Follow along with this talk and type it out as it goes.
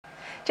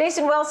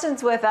Jason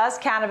Wilson's with us,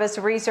 cannabis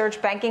research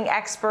banking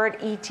expert,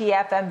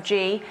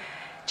 ETFMG.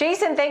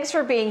 Jason, thanks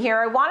for being here.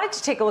 I wanted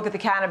to take a look at the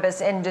cannabis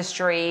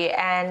industry,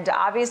 and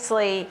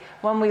obviously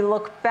when we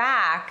look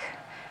back,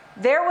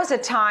 there was a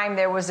time,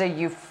 there was a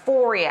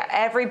euphoria.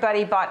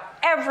 Everybody bought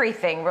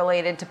everything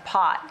related to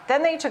pot.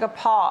 Then they took a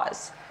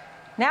pause.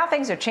 Now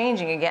things are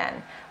changing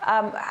again.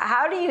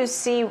 How do you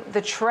see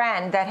the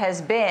trend that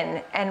has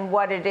been and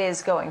what it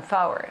is going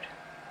forward?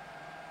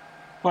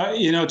 Well,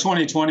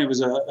 2020 was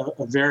a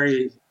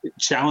very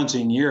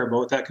challenging year,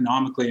 both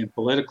economically and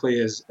politically,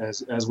 as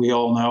we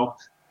all know.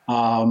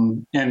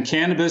 And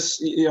cannabis,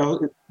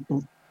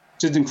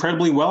 did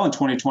incredibly well in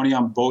 2020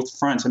 on both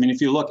fronts. I mean,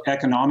 if you look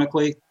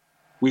economically,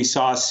 we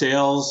saw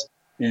sales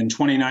in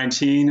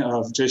 2019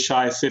 of just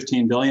shy of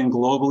 15 billion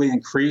globally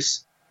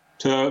increase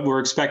to, we're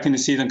expecting to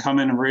see them come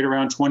in right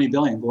around 20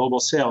 billion global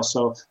sales.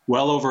 So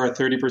well over a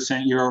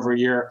 30% year over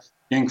year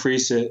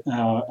increase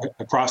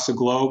across the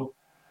globe.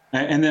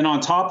 And then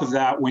on top of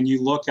that, when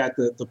you look at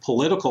the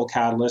political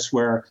catalyst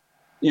where,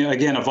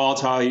 again, a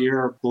volatile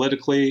year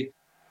politically,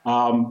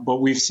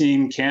 but we've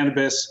seen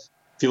cannabis,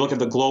 if you look at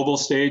the global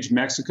stage,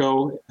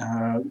 Mexico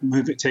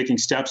taking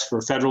steps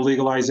for federal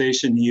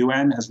legalization, the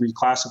UN has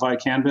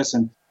reclassified cannabis.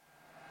 And,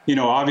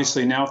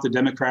 obviously now with the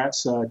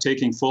Democrats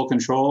taking full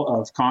control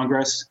of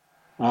Congress,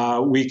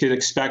 we could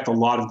expect a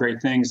lot of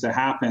great things to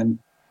happen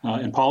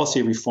in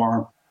policy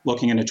reform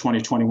looking into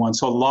 2021.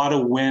 So a lot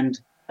of wind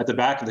at the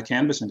back of the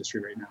cannabis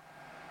industry right now.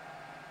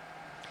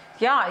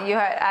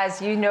 Yeah, as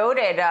you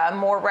noted,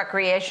 more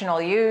recreational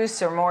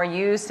use or more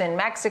use in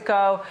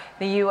Mexico.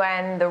 The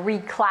UN, the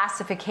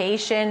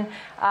reclassification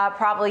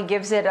probably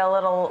gives it a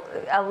little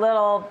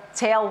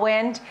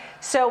tailwind.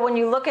 So when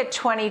you look at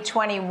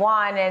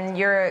 2021 and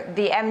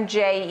the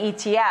MJ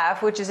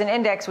ETF, which is an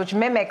index which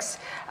mimics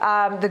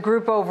the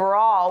group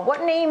overall,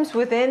 what names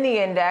within the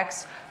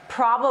index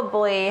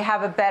probably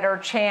have a better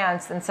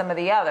chance than some of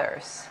the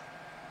others?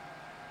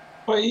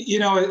 Well,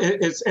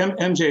 it's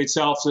MJ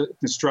itself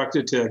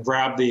constructed to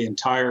grab the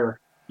entire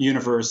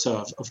universe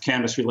of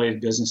cannabis-related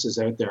businesses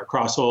out there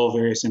across all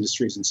various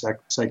industries and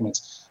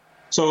segments.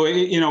 So,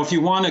 if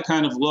you want to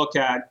kind of look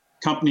at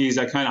companies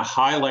that kind of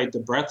highlight the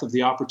breadth of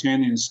the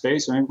opportunity in the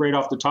space, I mean, right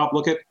off the top,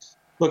 look at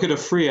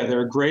Aphria.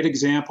 They're a great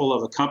example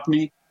of a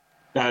company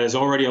that is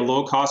already a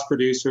low-cost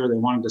producer. They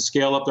wanted to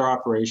scale up their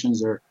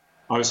operations. They're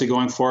obviously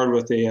going forward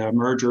with a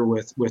merger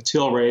with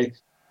Tilray.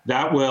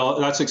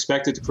 That's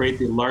expected to create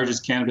the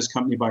largest cannabis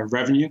company by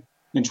revenue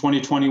in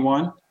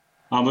 2021.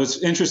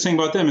 What's interesting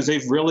about them is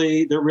they're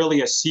really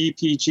a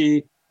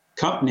CPG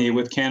company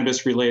with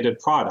cannabis-related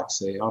products.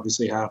 They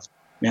obviously have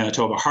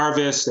Manitoba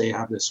Harvest. They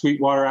have the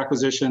Sweetwater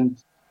acquisition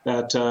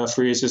that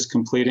Aphria is just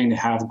completing. They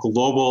have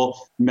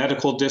global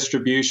medical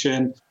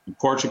distribution in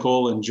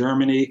Portugal and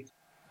Germany.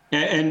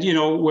 And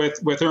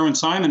with Irwin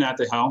Simon at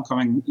the helm,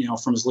 coming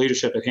from his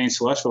leadership at Hain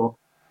Celestial,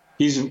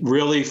 he's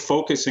really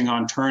focusing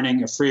on turning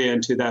Aphria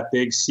into that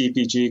big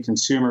CPG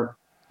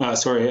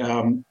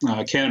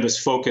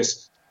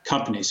cannabis-focused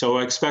company. So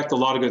I expect a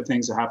lot of good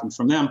things to happen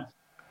from them.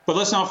 But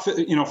let's not,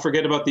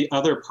 forget about the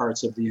other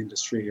parts of the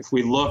industry. If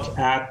we look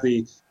at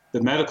the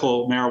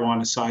medical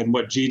marijuana side and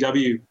what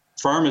GW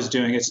Pharma is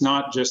doing, it's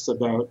not just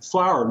about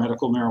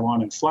medical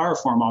marijuana in flower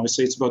form.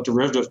 Obviously, it's about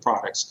derivative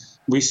products.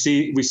 We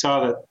saw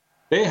that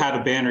they had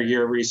a banner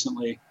year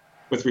recently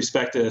with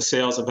respect to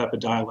sales of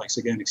Epidiolex,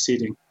 again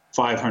exceeding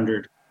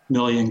 500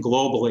 million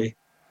globally.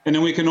 And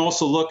then we can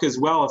also look as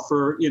well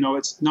for,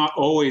 it's not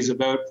always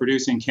about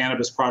producing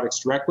cannabis products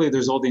directly.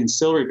 There's all the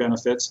ancillary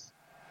benefits.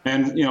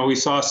 And, we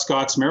saw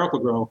Scotts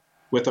Miracle-Gro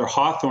with their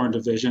Hawthorne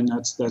division.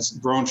 That's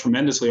grown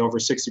tremendously, over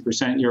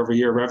 60% year over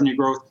year revenue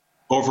growth,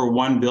 over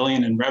 1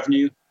 billion in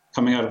revenue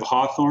coming out of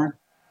Hawthorne.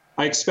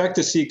 I expect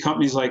to see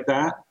companies like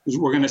that.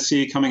 We're going to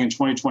see coming in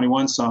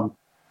 2021 some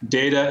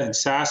data and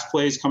SaaS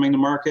plays coming to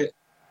market.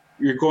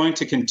 You're going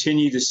to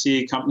continue to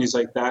see companies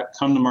like that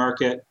come to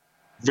market,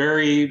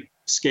 very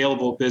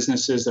scalable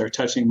businesses that are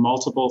touching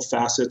multiple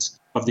facets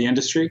of the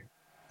industry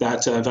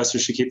that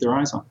investors should keep their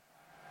eyes on.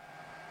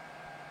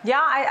 Yeah,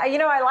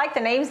 I like the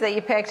names that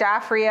you picked,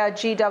 Aphria,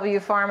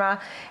 GW Pharma,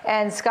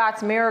 and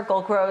Scotts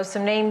Miracle-Gro,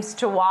 some names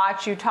to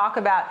watch. You talk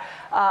about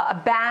a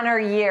banner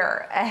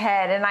year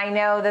ahead, and I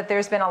know that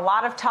there's been a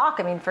lot of talk.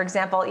 I mean, for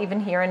example, even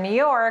here in New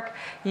York,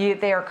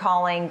 they are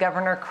calling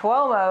Governor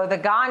Cuomo the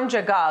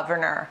Ganja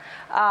Governor,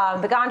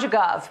 the Ganja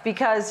Gov,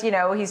 because,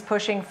 he's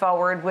pushing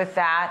forward with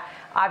that.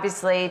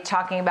 Obviously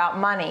talking about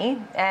money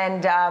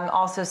and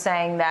also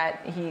saying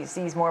that he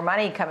sees more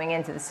money coming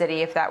into the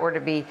city if that were to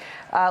be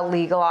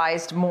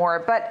legalized more.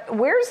 But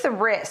where's the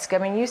risk? I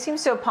mean, you seem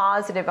so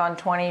positive on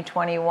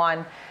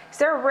 2021. Is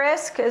there a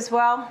risk as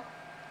well?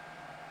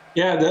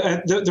 Yeah,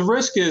 the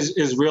risk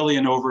is really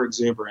an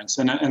overexuberance.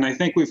 And I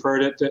think we've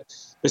heard it that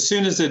as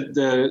soon as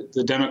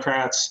the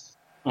Democrats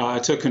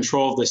took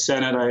control of the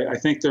Senate, I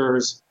think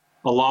there's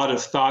a lot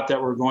of thought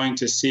that we're going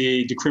to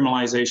see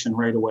decriminalization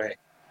right away.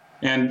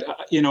 And,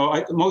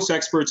 most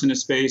experts in the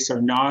space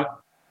are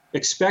not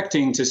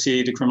expecting to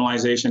see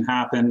decriminalization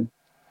happen,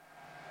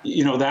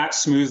 that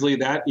smoothly,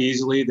 that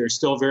easily. They're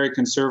still very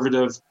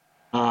conservative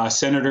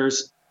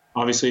senators,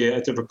 obviously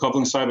at the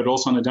Republican side, but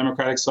also on the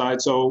Democratic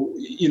side. So,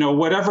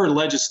 whatever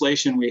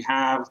legislation we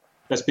have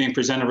that's being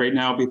presented right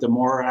now, be it the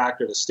MORE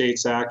Act or the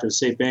STATES Act or the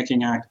Safe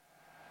Banking Act,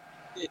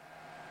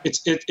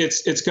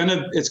 it's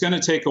gonna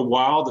take a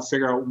while to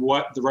figure out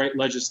what the right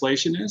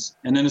legislation is,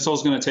 and then it's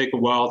also going to take a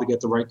while to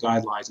get the right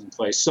guidelines in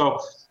place. So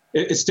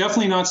it's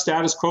definitely not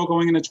status quo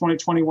going into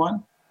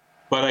 2021.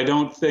 But I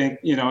don't think,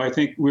 I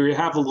think we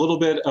have a little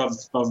bit of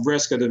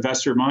risk of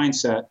investor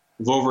mindset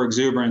of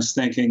overexuberance,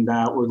 thinking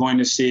that we're going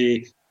to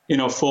see,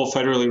 full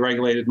federally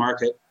regulated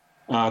market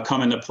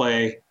come into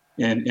play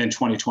in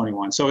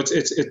 2021. So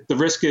the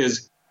risk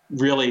is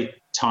really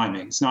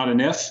timing. It's not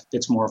an if,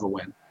 it's more of a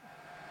when.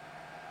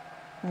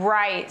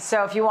 Right.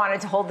 So if you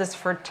wanted to hold this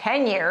for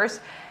 10 years,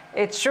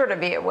 it's sure to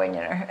be a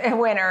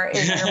winner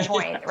is your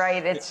point,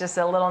 right? It's just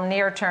a little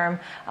near-term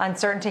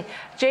uncertainty.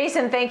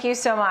 Jason, thank you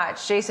so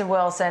much. Jason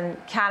Wilson,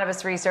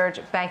 cannabis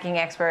research, banking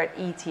expert,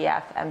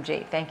 ETF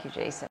MG. Thank you,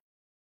 Jason.